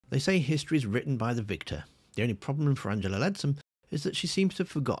They say history is written by the victor. The only problem for Andrea Leadsom is that she seems to have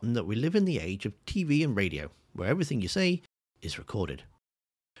forgotten that we live in the age of TV and radio, where everything you say is recorded.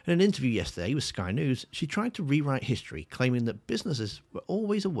 In an interview yesterday with Sky News, she tried to rewrite history, claiming that businesses were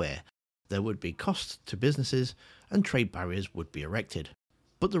always aware there would be costs to businesses and trade barriers would be erected.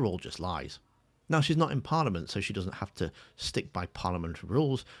 But they're all just lies. Now, she's not in Parliament, so she doesn't have to stick by parliamentary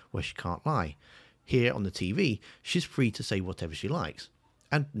rules where she can't lie. Here on the TV, she's free to say whatever she likes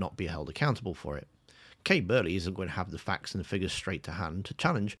and not be held accountable for it. Kay Burley isn't going to have the facts and the figures straight to hand to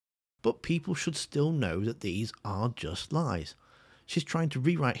challenge, but people should still know that these are just lies. She's trying to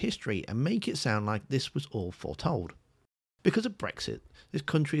rewrite history and make it sound like this was all foretold. Because of Brexit, this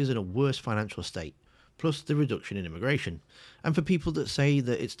country is in a worse financial state, plus the reduction in immigration. And for people that say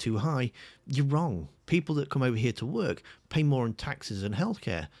that it's too high, you're wrong. People that come over here to work pay more in taxes and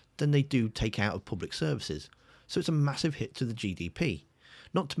healthcare than they do take out of public services. So it's a massive hit to the GDP.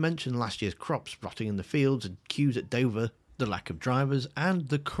 Not to mention last year's crops rotting in the fields and queues at Dover, the lack of drivers, and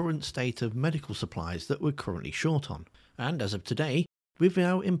the current state of medical supplies that we're currently short on. And as of today, we've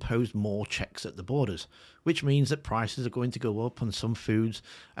now imposed more checks at the borders, which means that prices are going to go up on some foods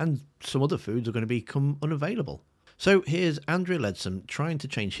and some other foods are going to become unavailable. So here's Andrea Leadsom trying to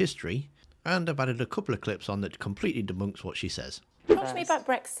change history, and I've added a couple of clips on that completely debunks what she says. Talk to me about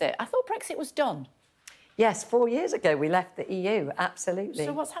Brexit. I thought Brexit was done. Yes, 4 years ago we left the EU, absolutely.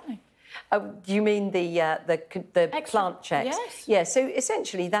 So what's happening? Do you mean the plant checks? Yes. Yeah, so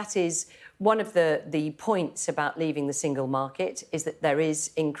essentially that is one of the points about leaving the single market is that there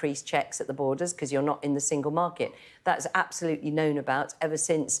is increased checks at the borders because you're not in the single market. That's absolutely known about ever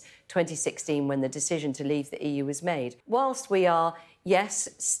since 2016 when the decision to leave the EU was made. Whilst we are, yes,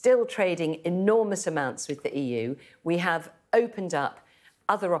 still trading enormous amounts with the EU, we have opened up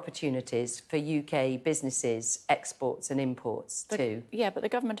other opportunities for UK businesses, exports and imports too. Yeah, but the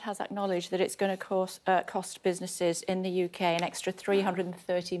government has acknowledged that it's going to cost businesses in the UK an extra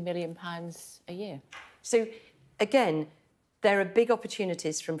 £330 million a year. So, again, there are big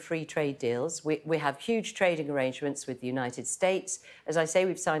opportunities from free trade deals. We have huge trading arrangements with the United States. As I say,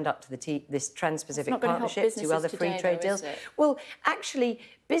 we've signed up to this Trans-Pacific Partnership, to other free trade deals. Well, actually,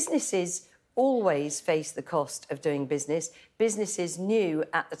 businesses always face the cost of doing business. Businesses knew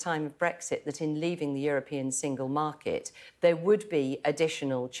at the time of Brexit that in leaving the European single market, there would be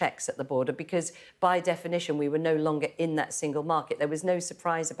additional checks at the border because, by definition, we were no longer in that single market. There was no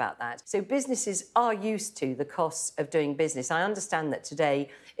surprise about that. So businesses are used to the costs of doing business. I understand that today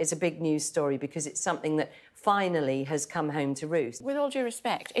is a big news story because it's something that finally has come home to roost. With all due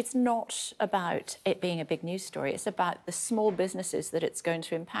respect, it's not about it being a big news story. It's about the small businesses that it's going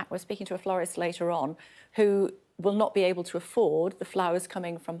to impact. We're speaking to a florist later on who will not be able to afford the flowers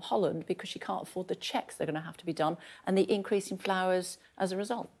coming from Holland because she can't afford the checks that are going to have to be done and the increase in flowers as a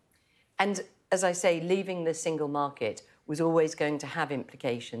result. And as I say, leaving the single market was always going to have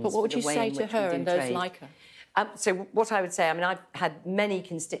implications. But what would you say to her and those like her? So what I would say, I mean, I've had many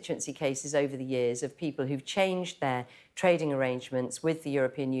constituency cases over the years of people who've changed their trading arrangements with the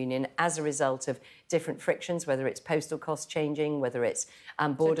European Union as a result of different frictions, whether it's postal costs changing, whether it's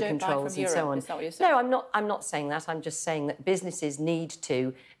border controls and so on. Is that what you're saying? No, I'm not saying that. I'm just saying that businesses need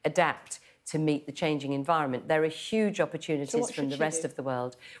to adapt to meet the changing environment. There are huge opportunities from the rest of the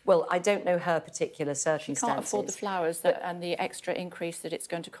world. Well, I don't know her particular circumstances. She can't afford the flowers and the extra increase that it's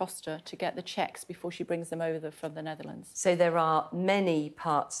going to cost her to get the checks before she brings them over from the Netherlands. So there are many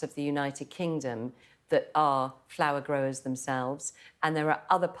parts of the United Kingdom that are flower growers themselves, and there are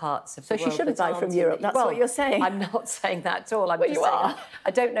other parts of the world. So she shouldn't buy from Europe, that's what you're saying. I'm not saying that at all. I'm just saying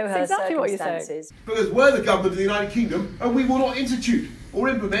I don't know her circumstances. Because we're the government of the United Kingdom and we will not institute or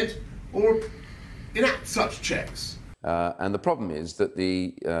implement or enact such checks. And the problem is that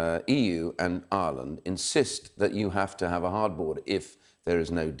the EU and Ireland insist that you have to have a hard border if there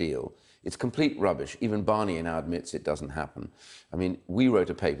is no deal. It's complete rubbish. Even Barnier now admits it doesn't happen. I mean, we wrote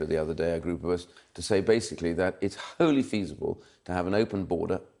a paper the other day, a group of us, to say basically that it's wholly feasible to have an open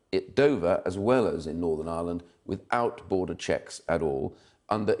border at Dover as well as in Northern Ireland without border checks at all,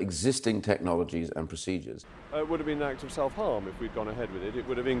 under existing technologies and procedures. It would have been an act of self-harm if we'd gone ahead with it. It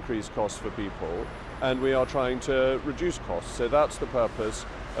would have increased costs for people, and we are trying to reduce costs. So that's the purpose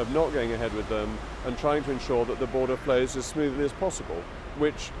of not going ahead with them and trying to ensure that the border flows as smoothly as possible,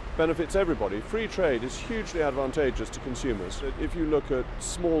 which benefits everybody. Free trade is hugely advantageous to consumers. If you look at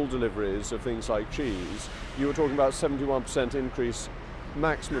small deliveries of things like cheese, you were talking about 71% increase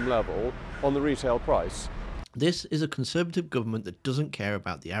maximum level on the retail price. This is a Conservative government that doesn't care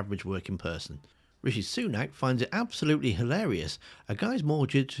about the average working person. Rishi Sunak finds it absolutely hilarious a guy's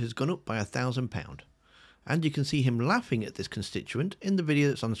mortgage has gone up by £1,000. And you can see him laughing at this constituent in the video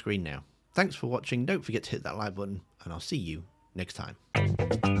that's on screen now. Thanks for watching, don't forget to hit that like button, and I'll see you next time.